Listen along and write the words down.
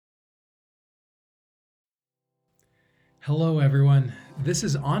Hello, everyone. This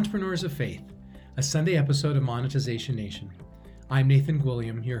is Entrepreneurs of Faith, a Sunday episode of Monetization Nation. I'm Nathan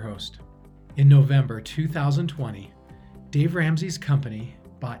Gwilliam, your host. In November 2020, Dave Ramsey's company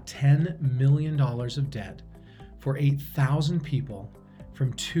bought $10 million of debt for 8,000 people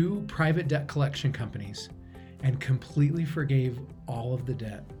from two private debt collection companies and completely forgave all of the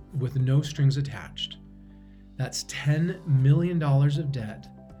debt with no strings attached. That's $10 million of debt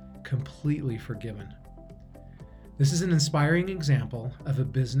completely forgiven. This is an inspiring example of a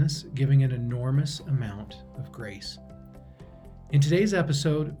business giving an enormous amount of grace. In today's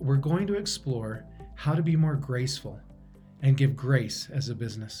episode, we're going to explore how to be more graceful and give grace as a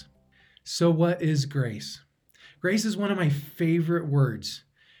business. So what is grace? Grace is one of my favorite words.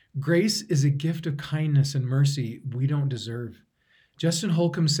 Grace is a gift of kindness and mercy we don't deserve. Justin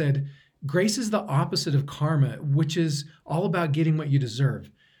Holcomb said, "Grace is the opposite of karma, which is all about getting what you deserve.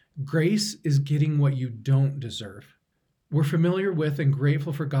 Grace is getting what you don't deserve." We're familiar with and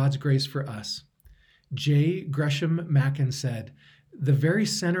grateful for God's grace for us. J. Gresham Machen said, "The very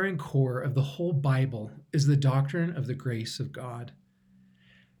center and core of the whole Bible is the doctrine of the grace of God."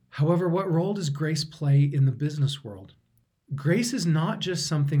 However, what role does grace play in the business world? Grace is not just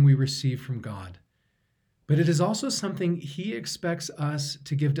something we receive from God, but it is also something He expects us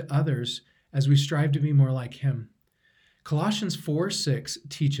to give to others as we strive to be more like Him. Colossians 4:6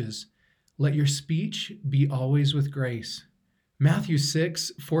 teaches, "Let your speech be always with grace." Matthew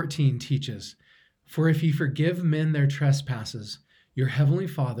 6:14 teaches, "For if ye forgive men their trespasses, your heavenly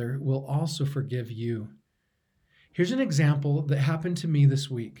Father will also forgive you." Here's an example that happened to me this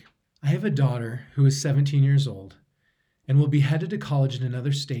week. I have a daughter who is 17 years old and will be headed to college in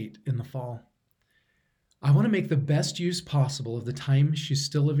another state in the fall. I want to make the best use possible of the time she's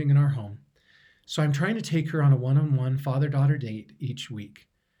still living in our home. So I'm trying to take her on a one-on-one father-daughter date each week.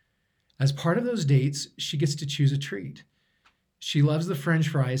 As part of those dates, she gets to choose a treat. She loves the French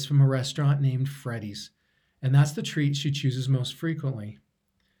fries from a restaurant named Freddy's, and that's the treat she chooses most frequently.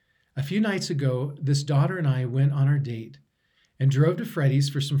 A few nights ago, this daughter and I went on our date and drove to Freddy's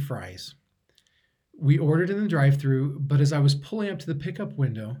for some fries. We ordered in the drive-thru, but as I was pulling up to the pickup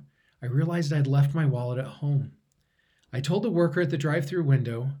window, I realized I'd left my wallet at home. I told the worker at the drive-thru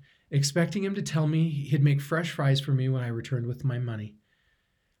window, expecting him to tell me he'd make fresh fries for me when I returned with my money.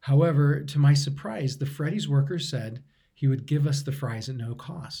 However, to my surprise, the Freddy's worker said he would give us the fries at no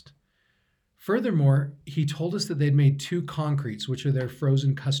cost. Furthermore, he told us that they'd made two concretes, which are their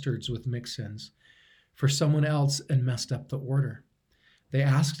frozen custards with mix-ins, for someone else and messed up the order. They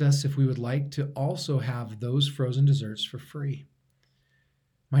asked us if we would like to also have those frozen desserts for free.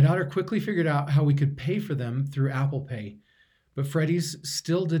 My daughter quickly figured out how we could pay for them through Apple Pay, but Freddy's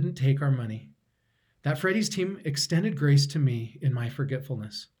still didn't take our money. That Freddy's team extended grace to me in my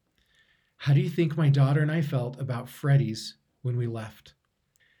forgetfulness. How do you think my daughter and I felt about Freddy's when we left?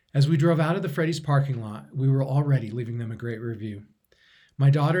 As we drove out of the Freddy's parking lot, we were already leaving them a great review. My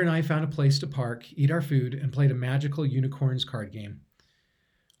daughter and I found a place to park, eat our food, and played a magical unicorns card game.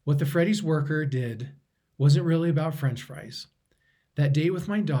 What the Freddy's worker did wasn't really about French fries. That date with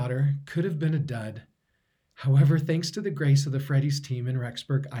my daughter could have been a dud. However, thanks to the grace of the Freddy's team in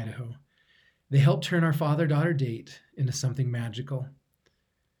Rexburg, Idaho, they helped turn our father-daughter date into something magical.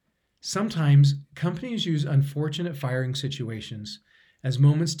 Sometimes, companies use unfortunate firing situations as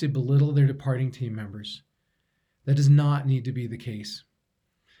moments to belittle their departing team members. That does not need to be the case.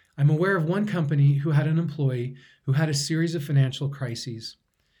 I'm aware of one company who had an employee who had a series of financial crises,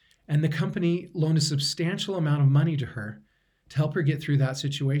 and the company loaned a substantial amount of money to her to help her get through that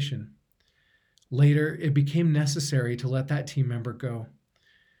situation. Later, it became necessary to let that team member go.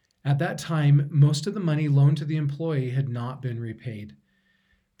 At that time, most of the money loaned to the employee had not been repaid.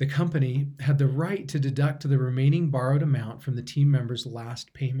 The company had the right to deduct the remaining borrowed amount from the team member's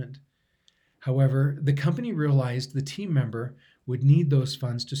last payment. However, the company realized the team member would need those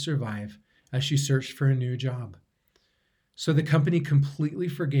funds to survive as she searched for a new job. So the company completely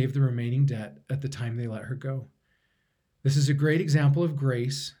forgave the remaining debt at the time they let her go. This is a great example of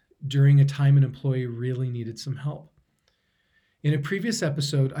grace during a time an employee really needed some help. In a previous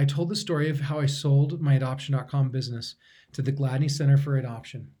episode, I told the story of how I sold my Adoption.com business to the Gladney Center for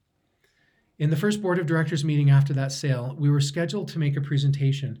Adoption. In the first board of directors meeting after that sale, we were scheduled to make a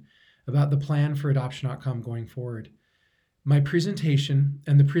presentation about the plan for Adoption.com going forward. My presentation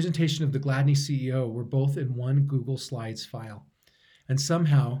and the presentation of the Gladney CEO were both in one Google Slides file. And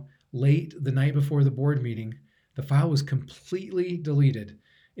somehow, late the night before the board meeting, the file was completely deleted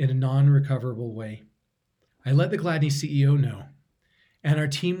in a non-recoverable way. I let the Gladney CEO know, and our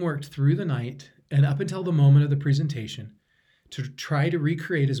team worked through the night and up until the moment of the presentation to try to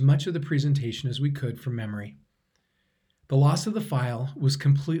recreate as much of the presentation as we could from memory. The loss of the file was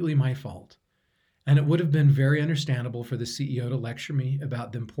completely my fault, and it would have been very understandable for the CEO to lecture me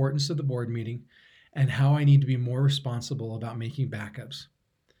about the importance of the board meeting and how I need to be more responsible about making backups.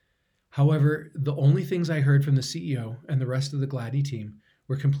 However, the only things I heard from the CEO and the rest of the Gladney team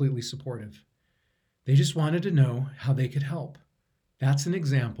were completely supportive. They just wanted to know how they could help. That's an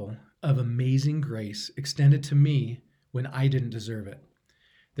example of amazing grace extended to me when I didn't deserve it.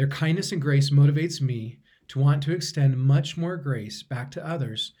 Their kindness and grace motivates me to want to extend much more grace back to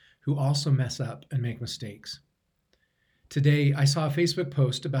others who also mess up and make mistakes. Today, I saw a Facebook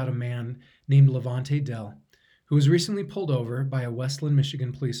post about a man named Levante Dell, who was recently pulled over by a Westland,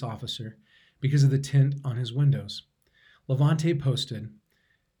 Michigan police officer because of the tint on his windows. Levante posted,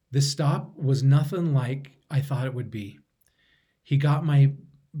 "This stop was nothing like I thought it would be. He got my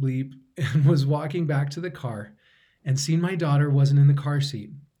bleep and was walking back to the car and seen my daughter wasn't in the car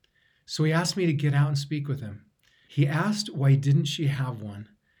seat. So he asked me to get out and speak with him. He asked why didn't she have one?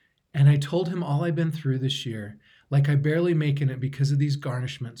 And I told him all I've been through this year, like I barely making it because of these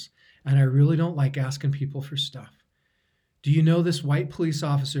garnishments, and I really don't like asking people for stuff. Do you know this white police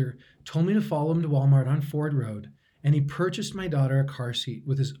officer told me to follow him to Walmart on Ford Road, and he purchased my daughter a car seat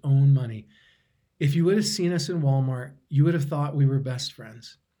with his own money. If you would have seen us in Walmart, you would have thought we were best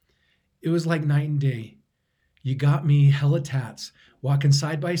friends. It was like night and day. You got me hella tats, walking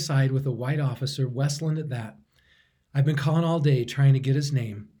side by side with a white officer, Westland at that. I've been calling all day trying to get his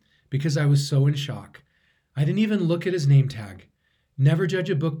name because I was so in shock. I didn't even look at his name tag. Never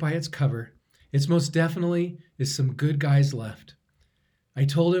judge a book by its cover. It's most definitely is some good guys left. I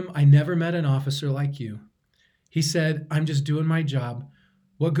told him I never met an officer like you. He said, I'm just doing my job.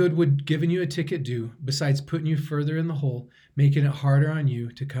 What good would giving you a ticket do besides putting you further in the hole, making it harder on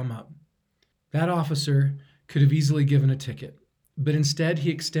you to come up? That officer could have easily given a ticket, but instead he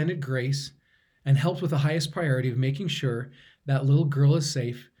extended grace and helped with the highest priority of making sure that little girl is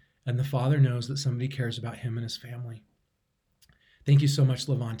safe and the father knows that somebody cares about him and his family. Thank you so much,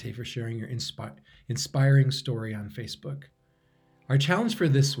 Levante, for sharing your inspiring story on Facebook. Our challenge for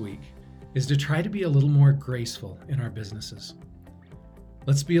this week is to try to be a little more graceful in our businesses.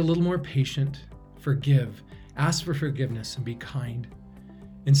 Let's be a little more patient, forgive, ask for forgiveness, and be kind.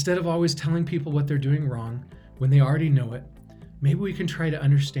 Instead of always telling people what they're doing wrong when they already know it, maybe we can try to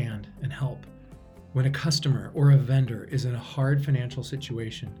understand and help. When a customer or a vendor is in a hard financial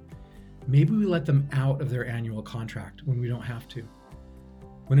situation, maybe we let them out of their annual contract when we don't have to.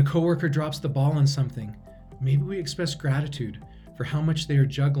 When a coworker drops the ball on something, maybe we express gratitude for how much they are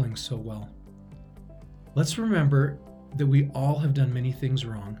juggling so well. Let's remember that we all have done many things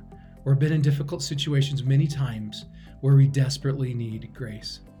wrong or been in difficult situations many times where we desperately need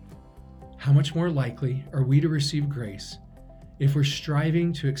grace. How much more likely are we to receive grace if we're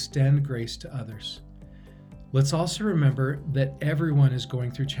striving to extend grace to others? Let's also remember that everyone is going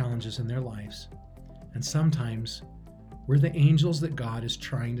through challenges in their lives, and sometimes we're the angels that God is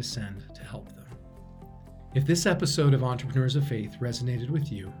trying to send to help them. If this episode of Entrepreneurs of Faith resonated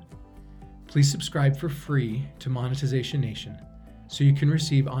with you, please subscribe for free to Monetization Nation so you can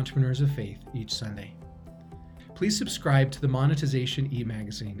receive Entrepreneurs of Faith each Sunday. Please subscribe to the Monetization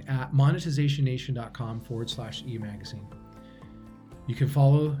e-magazine at monetizationnation.com/e-magazine. You can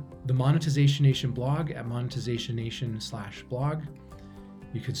follow the Monetization Nation blog at monetizationnation.com/blog.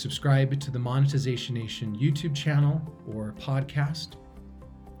 You can subscribe to the Monetization Nation YouTube channel or podcast,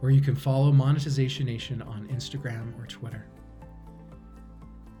 or you can follow Monetization Nation on Instagram or Twitter.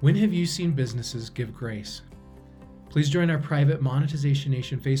 When have you seen businesses give grace? Please join our private Monetization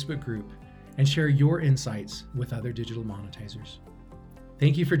Nation Facebook group and share your insights with other digital monetizers.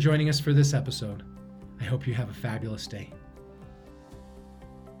 Thank you for joining us for this episode. I hope you have a fabulous day.